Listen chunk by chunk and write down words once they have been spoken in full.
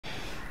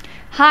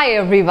Hi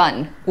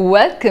everyone,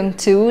 welcome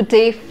to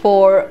day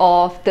 4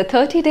 of the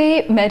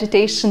 30-day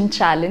meditation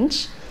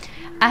challenge,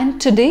 and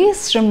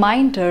today's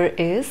reminder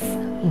is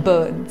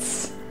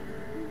birds.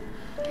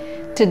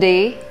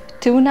 Today,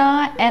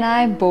 Tuna and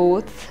I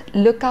both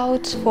look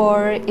out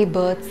for a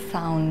bird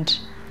sound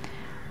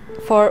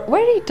for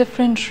very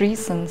different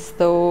reasons,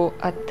 though.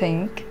 I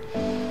think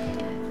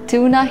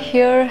Tuna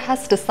here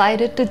has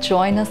decided to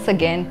join us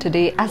again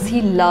today as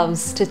he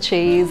loves to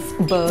chase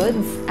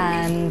birds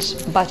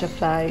and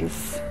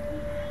butterflies.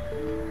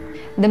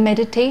 The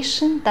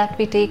meditation that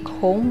we take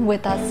home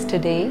with us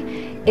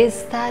today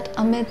is that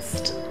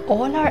amidst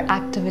all our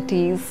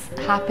activities,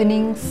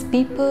 happenings,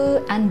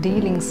 people and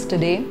dealings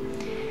today,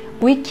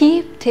 we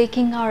keep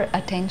taking our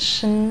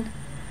attention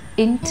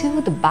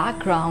into the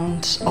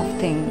background of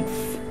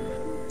things.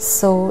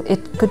 So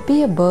it could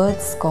be a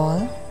bird's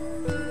call,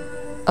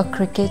 a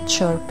cricket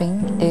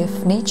chirping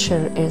if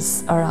nature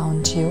is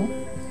around you,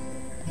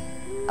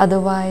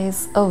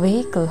 otherwise a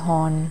vehicle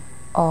horn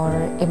or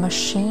a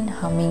machine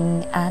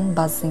humming and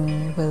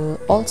buzzing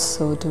will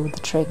also do the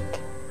trick.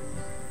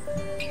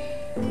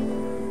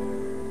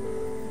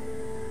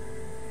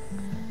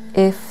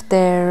 If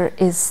there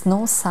is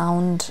no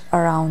sound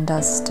around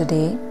us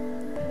today,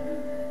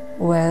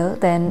 well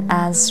then,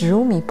 as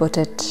Rumi put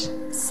it,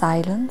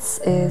 silence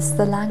is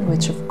the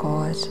language of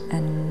God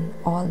and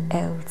all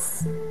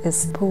else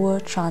is poor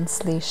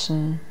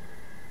translation.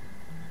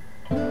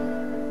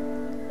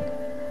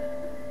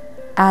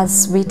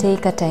 As we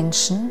take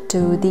attention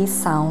to these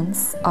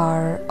sounds,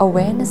 our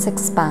awareness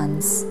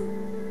expands,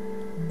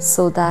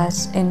 so that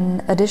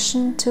in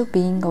addition to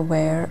being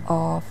aware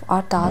of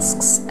our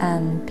tasks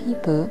and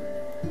people,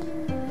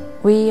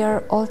 we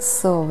are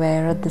also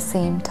aware at the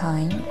same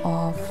time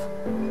of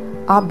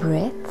our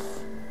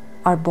breath,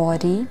 our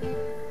body,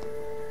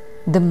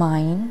 the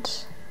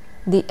mind,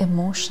 the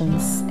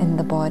emotions in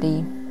the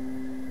body.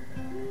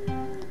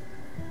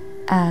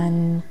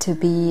 And to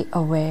be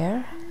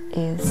aware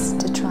is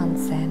to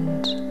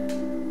transcend.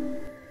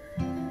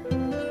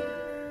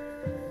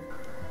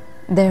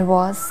 There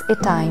was a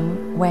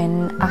time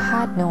when I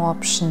had no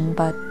option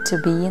but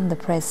to be in the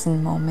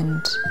present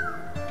moment,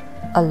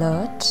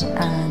 alert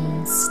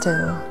and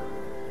still.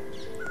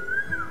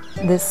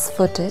 This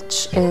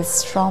footage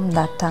is from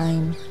that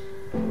time.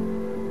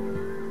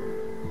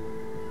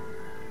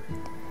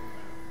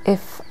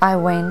 If I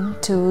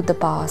went to the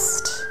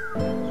past,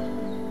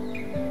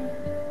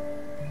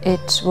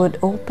 it would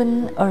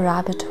open a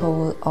rabbit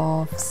hole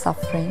of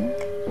suffering,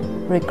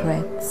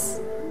 regrets.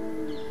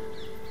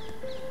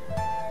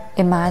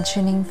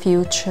 Imagining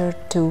future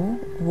too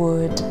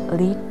would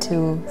lead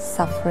to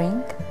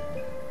suffering,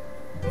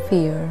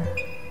 fear.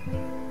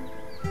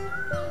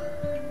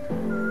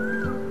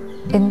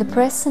 In the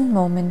present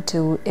moment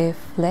too, if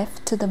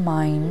left to the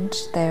mind,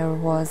 there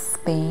was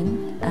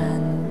pain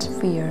and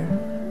fear.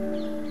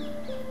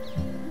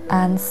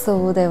 And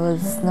so there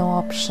was no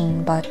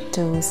option but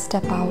to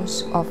step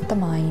out of the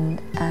mind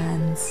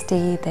and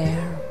stay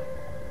there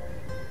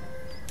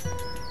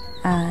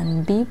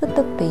and be with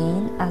the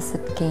pain as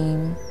it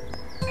came,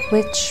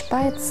 which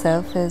by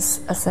itself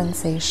is a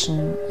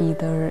sensation,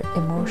 either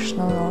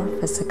emotional or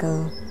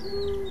physical.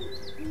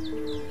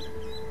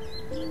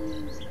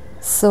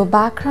 So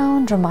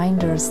background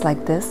reminders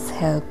like this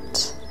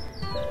helped.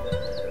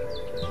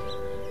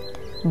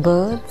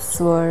 Birds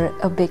were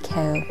a big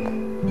help.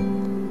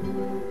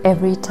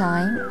 Every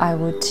time I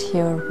would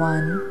hear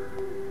one,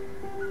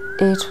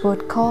 it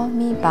would call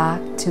me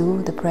back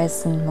to the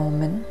present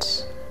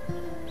moment,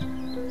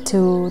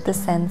 to the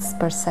sense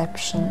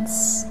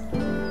perceptions,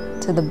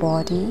 to the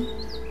body,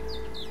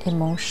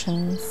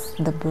 emotions,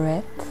 the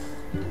breath,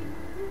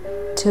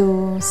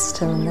 to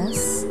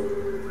stillness,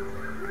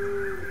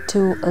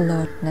 to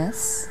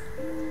alertness,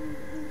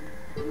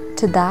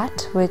 to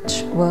that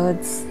which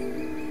words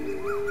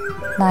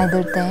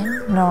neither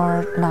then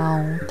nor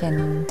now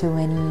can do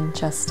any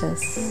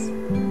justice,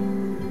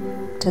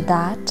 to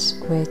that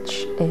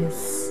which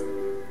is.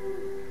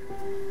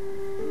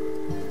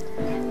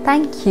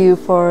 Thank you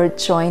for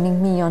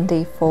joining me on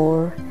day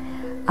 4.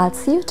 I'll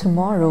see you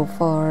tomorrow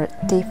for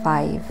day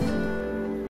 5.